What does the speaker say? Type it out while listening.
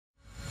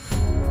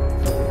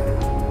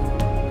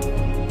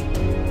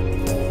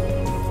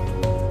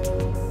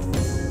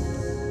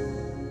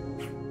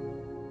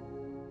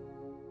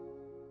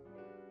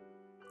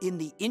in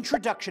the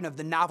introduction of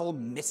the novel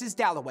Mrs.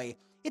 Dalloway.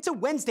 It's a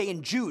Wednesday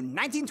in June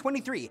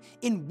 1923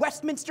 in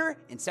Westminster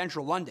in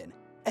central London.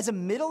 As a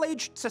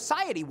middle-aged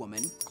society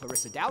woman,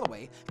 Clarissa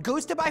Dalloway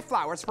goes to buy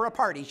flowers for a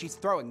party she's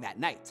throwing that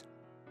night.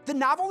 The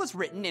novel is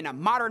written in a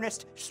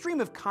modernist,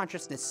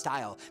 stream-of-consciousness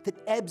style that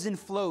ebbs and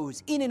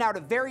flows in and out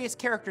of various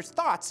characters'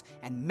 thoughts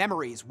and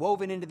memories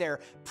woven into their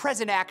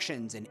present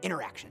actions and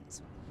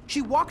interactions.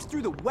 She walks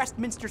through the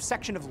Westminster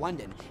section of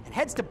London and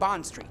heads to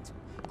Bond Street.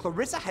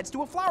 Clarissa heads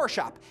to a flower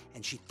shop,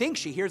 and she thinks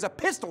she hears a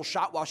pistol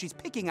shot while she's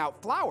picking out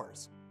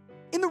flowers.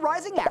 In the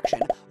rising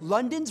action,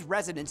 London's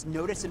residents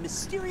notice a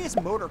mysterious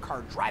motor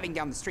car driving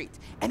down the street,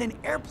 and an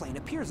airplane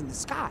appears in the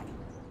sky.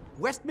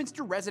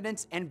 Westminster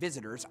residents and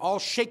visitors, all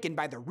shaken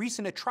by the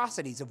recent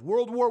atrocities of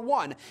World War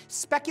I,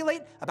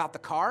 speculate about the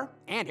car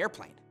and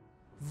airplane.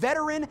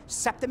 Veteran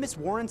Septimus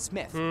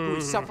Smith, who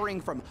is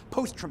suffering from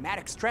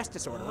post-traumatic stress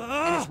disorder,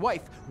 and his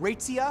wife,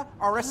 Ratia,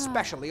 are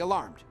especially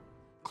alarmed.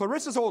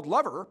 Clarissa's old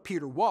lover,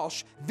 Peter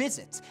Walsh,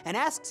 visits and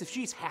asks if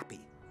she's happy.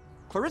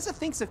 Clarissa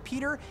thinks of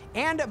Peter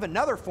and of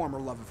another former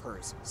love of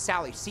hers,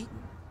 Sally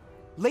Seton.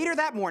 Later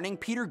that morning,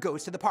 Peter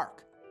goes to the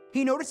park.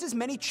 He notices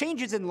many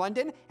changes in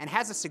London and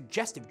has a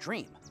suggestive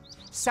dream.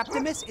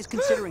 Septimus is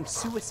considering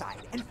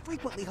suicide and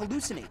frequently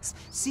hallucinates,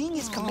 seeing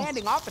his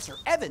commanding officer,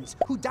 Evans,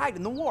 who died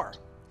in the war.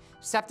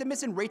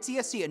 Septimus and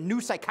Ratia see a new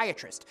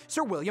psychiatrist,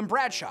 Sir William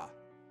Bradshaw.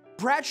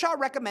 Bradshaw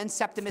recommends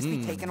Septimus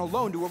be taken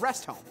alone to a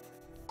rest home.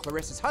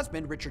 Clarissa's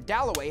husband, Richard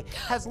Dalloway,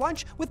 has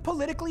lunch with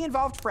politically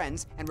involved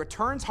friends and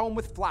returns home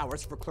with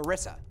flowers for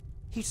Clarissa.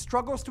 He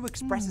struggles to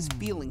express his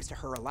feelings to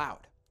her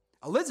aloud.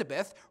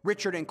 Elizabeth,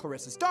 Richard and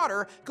Clarissa's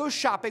daughter, goes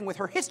shopping with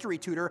her history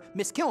tutor,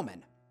 Miss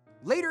Kilman.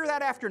 Later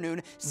that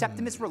afternoon,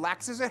 Septimus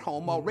relaxes at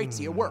home while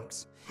Ratia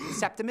works.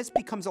 Septimus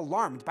becomes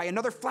alarmed by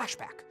another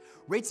flashback.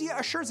 Ratia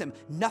assures him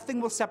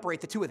nothing will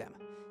separate the two of them.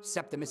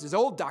 Septimus's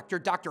old doctor,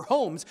 Dr.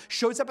 Holmes,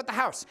 shows up at the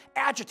house,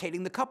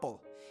 agitating the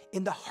couple.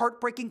 In the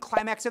heartbreaking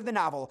climax of the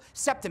novel,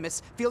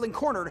 Septimus, feeling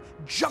cornered,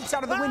 jumps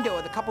out of the window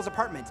of the couple's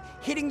apartment,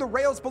 hitting the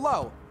rails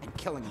below and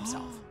killing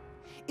himself.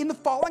 In the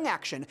falling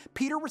action,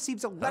 Peter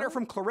receives a letter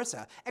from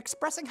Clarissa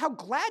expressing how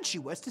glad she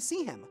was to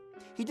see him.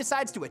 He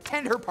decides to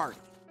attend her party.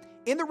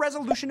 In the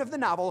resolution of the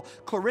novel,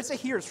 Clarissa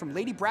hears from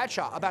Lady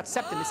Bradshaw about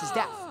Septimus's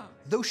death.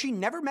 Though she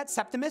never met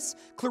Septimus,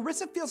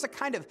 Clarissa feels a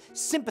kind of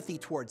sympathy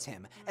towards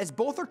him, as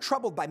both are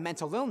troubled by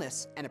mental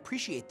illness and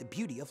appreciate the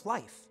beauty of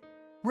life.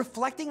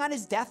 Reflecting on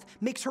his death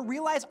makes her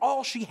realize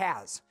all she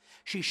has.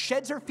 She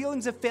sheds her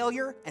feelings of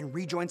failure and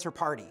rejoins her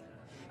party.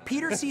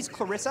 Peter sees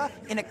Clarissa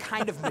in a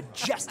kind of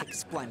majestic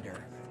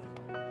splendor.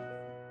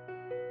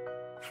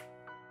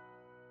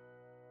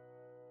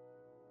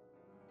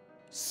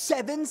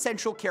 Seven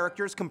central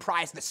characters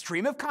comprise the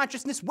stream of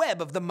consciousness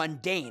web of the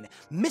mundane,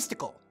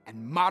 mystical,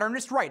 and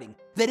modernist writing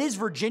that is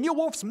Virginia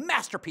Woolf's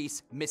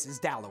masterpiece, Mrs.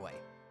 Dalloway.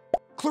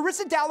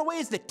 Clarissa Dalloway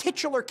is the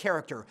titular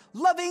character,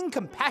 loving,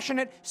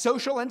 compassionate,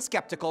 social, and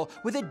skeptical,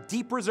 with a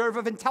deep reserve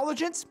of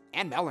intelligence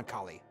and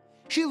melancholy.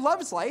 She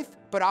loves life,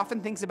 but often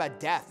thinks about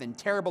death and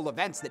terrible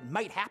events that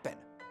might happen.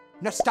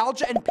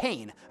 Nostalgia and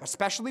pain,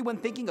 especially when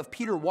thinking of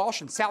Peter Walsh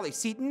and Sally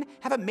Seton,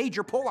 have a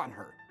major pull on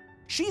her.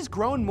 She's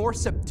grown more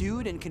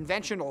subdued and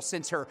conventional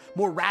since her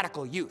more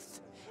radical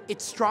youth.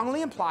 It's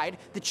strongly implied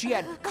that she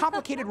had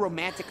complicated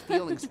romantic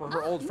feelings for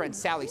her old friend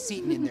Sally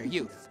Seton in their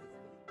youth.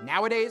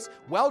 Nowadays,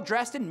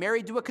 well-dressed and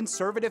married to a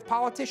conservative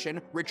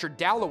politician, Richard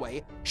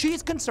Dalloway, she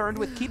is concerned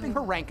with keeping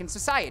her rank in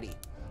society.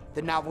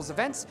 The novel's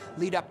events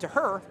lead up to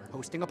her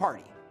hosting a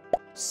party.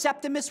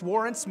 Septimus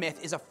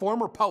Smith is a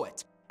former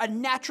poet, a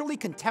naturally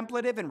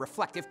contemplative and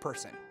reflective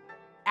person.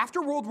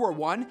 After World War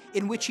I,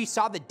 in which he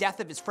saw the death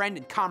of his friend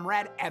and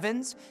comrade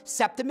Evans,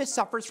 Septimus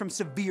suffers from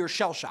severe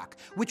shell shock,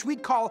 which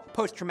we'd call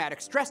post-traumatic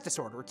stress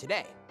disorder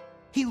today.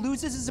 He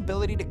loses his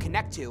ability to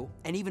connect to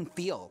and even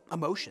feel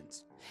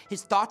emotions.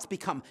 His thoughts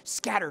become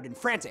scattered and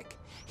frantic.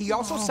 He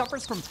also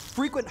suffers from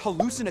frequent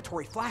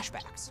hallucinatory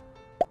flashbacks.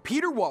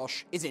 Peter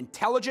Walsh is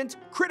intelligent,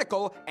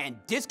 critical, and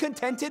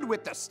discontented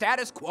with the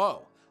status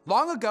quo.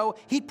 Long ago,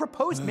 he'd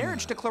proposed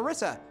marriage to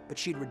Clarissa, but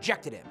she'd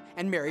rejected him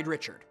and married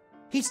Richard.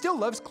 He still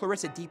loves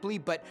Clarissa deeply,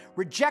 but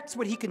rejects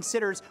what he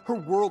considers her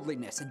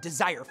worldliness and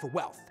desire for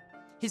wealth.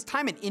 His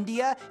time in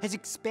India has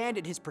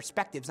expanded his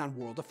perspectives on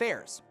world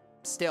affairs.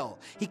 Still,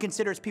 he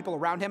considers people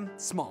around him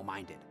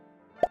small-minded.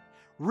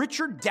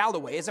 Richard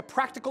Dalloway is a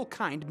practical,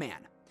 kind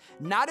man.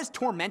 Not as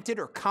tormented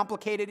or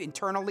complicated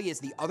internally as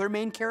the other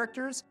main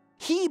characters,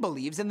 he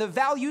believes in the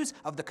values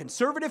of the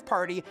Conservative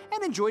Party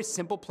and enjoys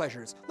simple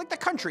pleasures, like the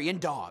country and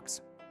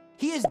dogs.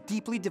 He is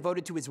deeply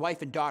devoted to his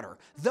wife and daughter,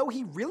 though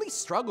he really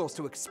struggles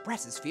to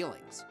express his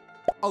feelings.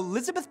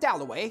 Elizabeth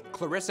Dalloway,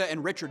 Clarissa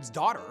and Richard's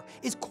daughter,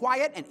 is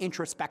quiet and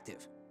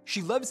introspective.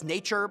 She loves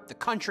nature, the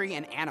country,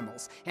 and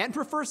animals, and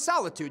prefers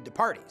solitude to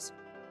parties.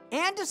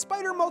 And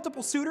despite her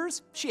multiple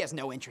suitors, she has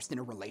no interest in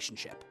a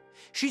relationship.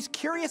 She's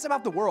curious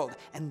about the world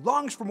and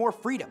longs for more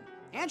freedom,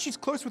 and she's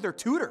close with her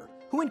tutor,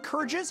 who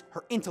encourages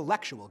her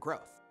intellectual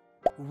growth.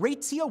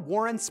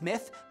 Ratia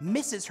Smith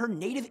misses her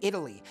native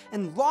Italy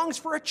and longs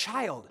for a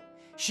child.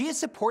 She is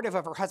supportive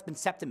of her husband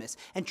Septimus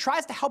and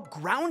tries to help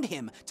ground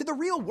him to the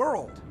real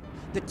world.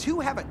 The two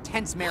have a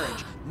tense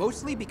marriage,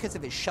 mostly because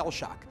of his shell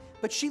shock,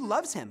 but she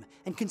loves him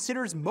and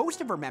considers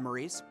most of her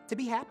memories to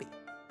be happy.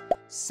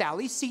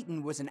 Sally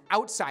Seton was an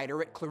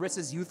outsider at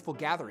Clarissa's youthful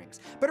gatherings,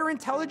 but her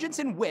intelligence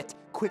and wit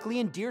quickly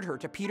endeared her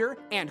to Peter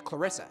and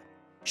Clarissa.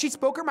 She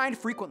spoke her mind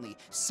frequently,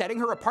 setting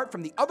her apart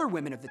from the other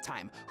women of the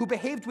time who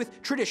behaved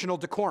with traditional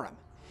decorum.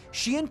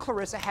 She and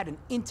Clarissa had an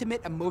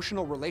intimate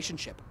emotional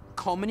relationship,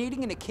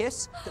 culminating in a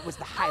kiss that was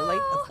the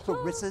highlight of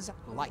Clarissa's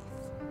life.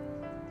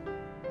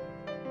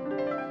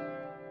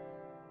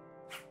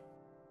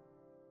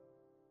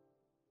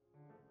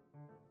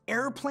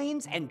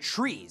 Airplanes and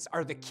trees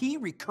are the key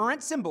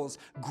recurrent symbols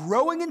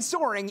growing and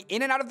soaring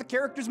in and out of the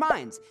characters'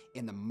 minds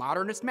in the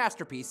modernist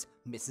masterpiece,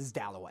 Mrs.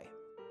 Dalloway.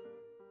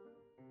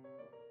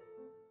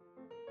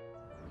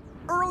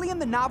 Early in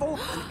the novel,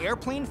 an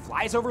airplane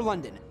flies over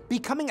London,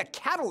 becoming a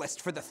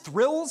catalyst for the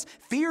thrills,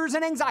 fears,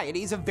 and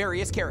anxieties of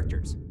various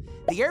characters.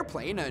 The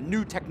airplane, a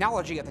new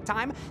technology at the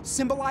time,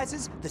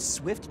 symbolizes the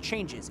swift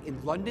changes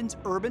in London's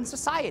urban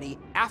society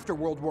after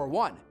World War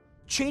I.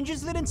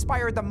 Changes that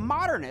inspired the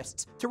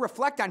modernists to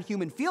reflect on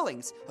human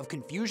feelings of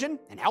confusion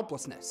and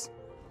helplessness.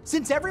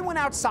 Since everyone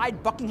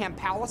outside Buckingham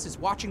Palace is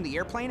watching the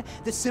airplane,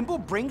 the symbol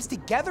brings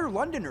together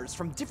Londoners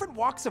from different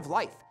walks of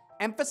life,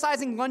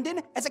 emphasizing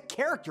London as a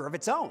character of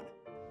its own.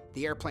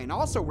 The airplane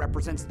also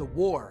represents the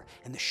war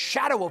and the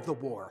shadow of the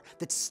war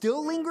that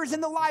still lingers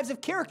in the lives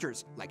of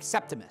characters like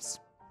Septimus.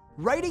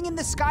 Writing in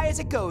the sky as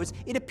it goes,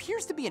 it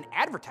appears to be an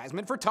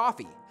advertisement for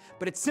toffee,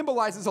 but it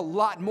symbolizes a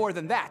lot more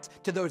than that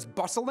to those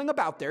bustling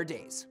about their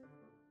days.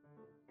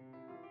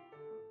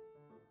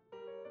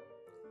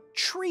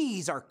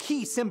 Trees are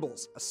key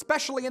symbols,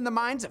 especially in the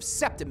minds of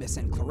Septimus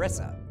and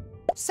Clarissa.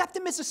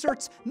 Septimus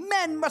asserts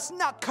men must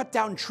not cut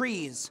down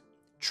trees.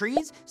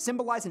 Trees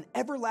symbolize an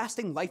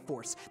everlasting life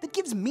force that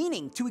gives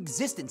meaning to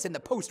existence in the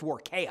post-war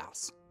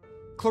chaos.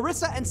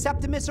 Clarissa and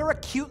Septimus are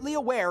acutely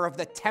aware of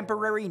the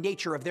temporary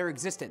nature of their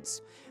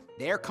existence.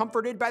 They are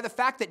comforted by the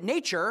fact that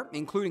nature,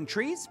 including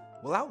trees,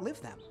 will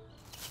outlive them.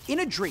 In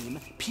a dream,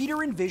 Peter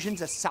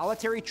envisions a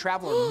solitary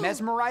traveler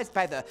mesmerized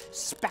by the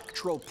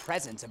spectral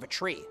presence of a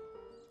tree.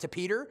 To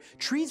Peter,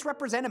 trees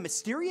represent a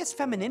mysterious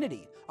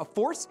femininity, a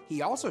force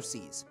he also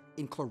sees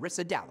in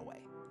Clarissa Dalloway.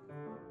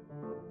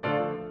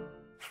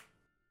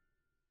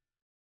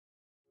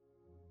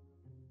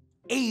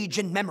 Age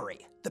and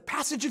memory, the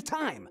passage of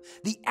time,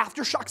 the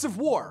aftershocks of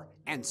war,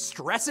 and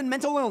stress and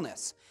mental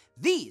illness.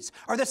 These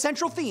are the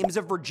central themes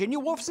of Virginia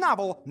Woolf's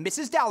novel,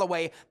 Mrs.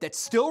 Dalloway, that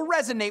still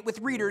resonate with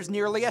readers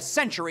nearly a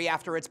century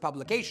after its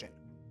publication.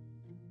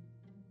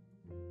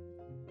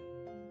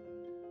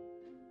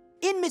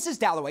 In Mrs.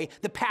 Dalloway,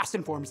 the past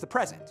informs the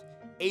present.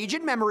 Age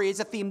and memory is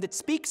a theme that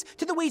speaks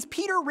to the ways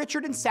Peter,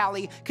 Richard, and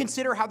Sally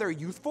consider how their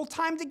youthful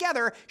time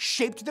together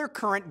shaped their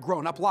current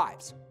grown-up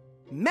lives.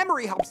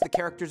 Memory helps the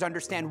characters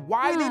understand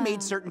why they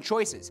made certain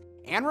choices,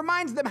 and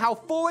reminds them how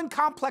full and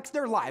complex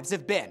their lives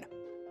have been.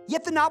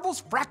 Yet the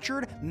novel's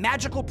fractured,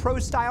 magical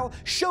prose style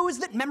shows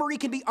that memory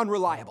can be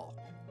unreliable.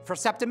 For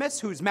Septimus,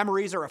 whose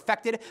memories are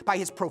affected by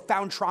his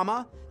profound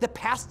trauma, the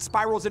past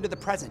spirals into the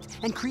present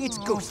and creates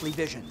ghostly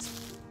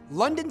visions.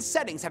 London's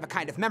settings have a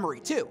kind of memory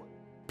too.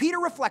 Peter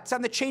reflects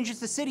on the changes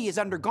the city has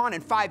undergone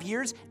in 5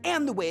 years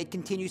and the way it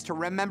continues to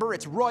remember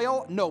its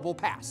royal, noble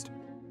past.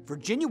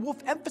 Virginia Woolf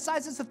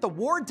emphasizes that the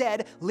war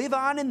dead live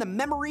on in the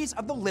memories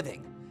of the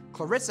living.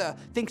 Clarissa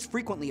thinks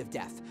frequently of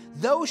death,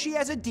 though she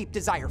has a deep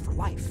desire for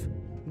life.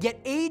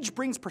 Yet age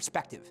brings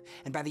perspective,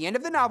 and by the end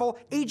of the novel,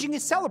 aging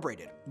is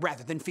celebrated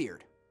rather than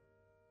feared.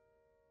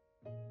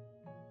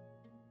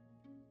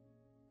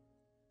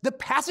 The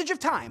passage of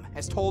time,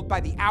 as told by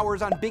the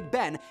hours on Big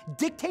Ben,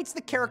 dictates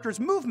the characters'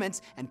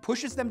 movements and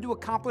pushes them to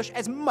accomplish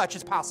as much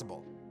as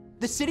possible.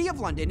 The city of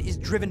London is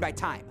driven by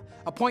time.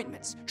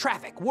 Appointments,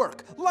 traffic,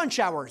 work, lunch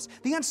hours.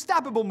 The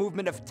unstoppable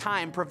movement of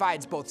time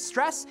provides both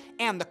stress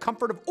and the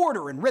comfort of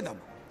order and rhythm.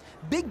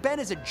 Big Ben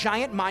is a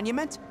giant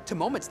monument to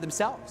moments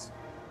themselves.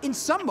 In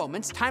some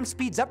moments, time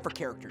speeds up for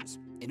characters.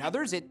 In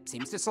others, it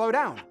seems to slow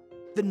down.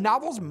 The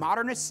novel's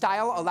modernist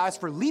style allows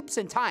for leaps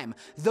in time,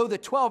 though the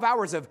 12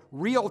 hours of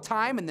real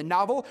time in the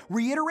novel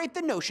reiterate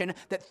the notion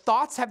that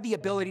thoughts have the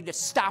ability to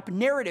stop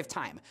narrative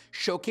time,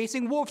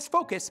 showcasing Woolf's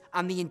focus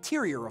on the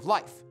interior of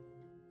life.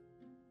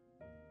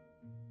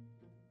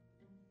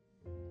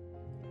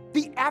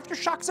 The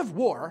aftershocks of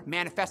war,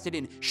 manifested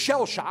in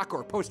shell shock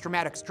or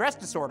post-traumatic stress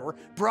disorder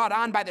brought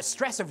on by the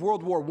stress of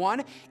World War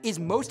I, is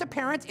most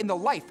apparent in the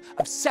life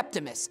of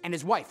Septimus and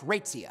his wife,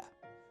 Ratia.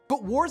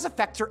 But war's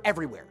effects are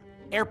everywhere.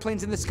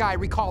 Airplanes in the sky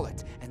recall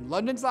it, and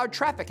London's loud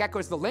traffic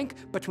echoes the link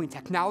between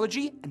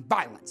technology and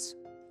violence.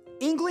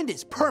 England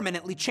is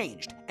permanently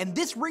changed, and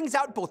this brings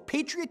out both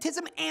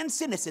patriotism and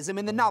cynicism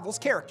in the novel's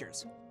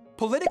characters.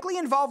 Politically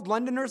involved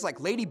Londoners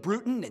like Lady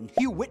Bruton and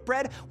Hugh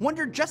Whitbread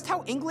wonder just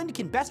how England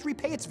can best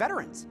repay its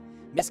veterans.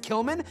 Miss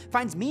Kilman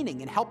finds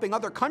meaning in helping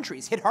other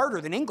countries hit harder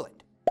than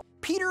England.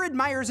 Peter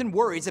admires and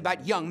worries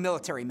about young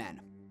military men.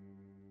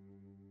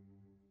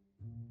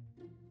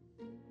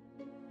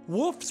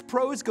 Woolf's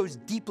prose goes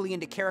deeply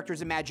into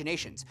characters'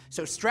 imaginations,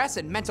 so stress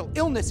and mental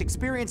illness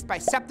experienced by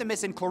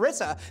Septimus and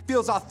Clarissa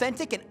feels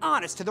authentic and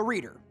honest to the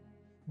reader.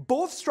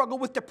 Both struggle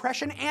with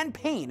depression and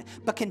pain,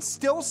 but can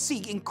still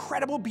see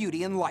incredible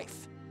beauty in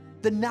life.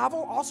 The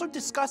novel also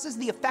discusses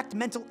the effect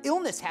mental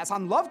illness has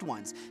on loved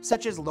ones,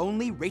 such as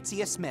lonely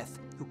Virginia Smith,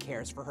 who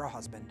cares for her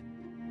husband.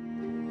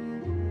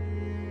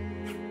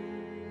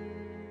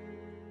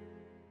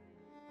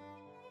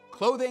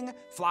 Clothing,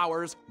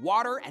 flowers,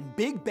 water, and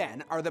Big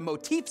Ben are the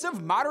motifs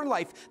of modern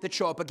life that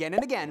show up again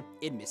and again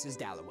in Mrs.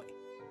 Dalloway.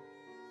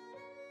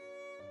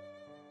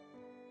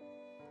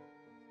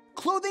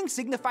 Clothing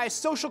signifies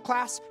social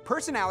class,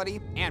 personality,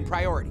 and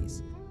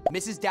priorities.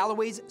 Mrs.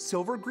 Dalloway's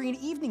silver green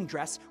evening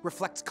dress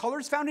reflects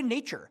colors found in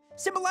nature,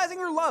 symbolizing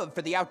her love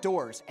for the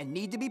outdoors and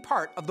need to be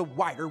part of the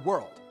wider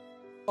world.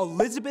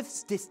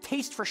 Elizabeth's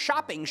distaste for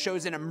shopping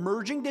shows an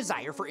emerging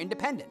desire for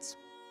independence.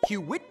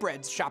 Hugh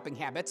Whitbread's shopping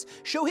habits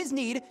show his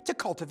need to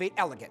cultivate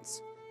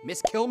elegance.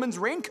 Miss Kilman's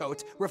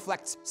raincoat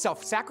reflects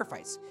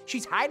self-sacrifice.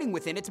 She's hiding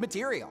within its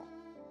material.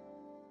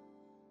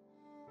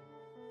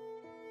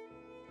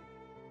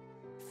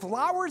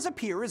 Flowers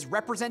appear as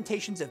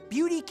representations of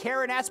beauty,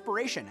 care, and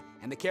aspiration,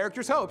 and the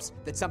character's hopes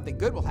that something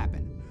good will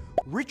happen.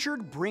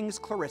 Richard brings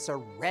Clarissa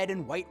red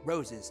and white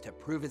roses to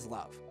prove his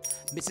love.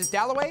 Mrs.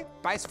 Dalloway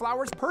buys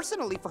flowers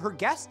personally for her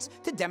guests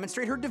to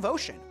demonstrate her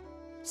devotion.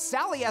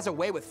 Sally has a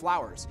way with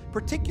flowers,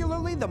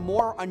 particularly the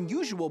more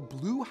unusual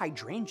blue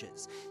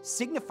hydrangeas,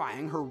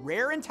 signifying her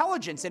rare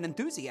intelligence and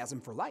enthusiasm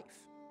for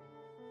life.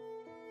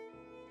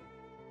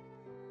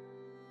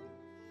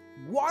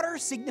 Water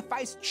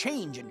signifies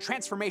change and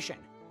transformation.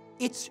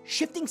 Its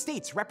shifting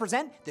states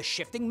represent the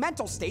shifting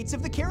mental states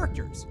of the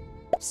characters.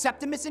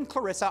 Septimus and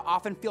Clarissa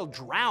often feel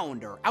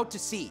drowned or out to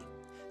sea.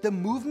 The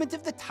movement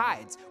of the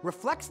tides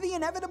reflects the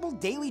inevitable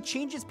daily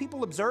changes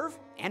people observe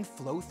and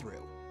flow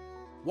through.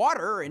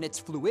 Water, in its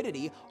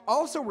fluidity,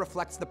 also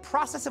reflects the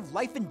process of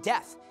life and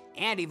death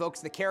and evokes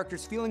the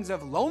character's feelings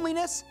of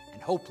loneliness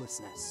and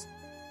hopelessness.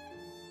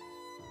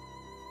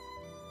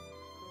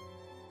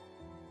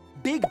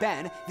 Big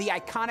Ben, the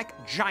iconic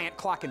giant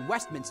clock in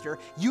Westminster,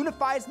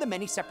 unifies the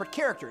many separate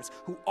characters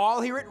who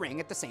all hear it ring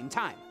at the same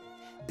time.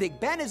 Big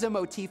Ben is a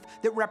motif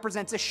that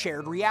represents a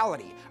shared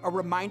reality, a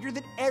reminder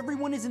that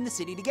everyone is in the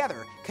city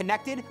together,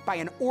 connected by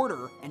an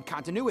order and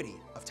continuity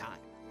of time.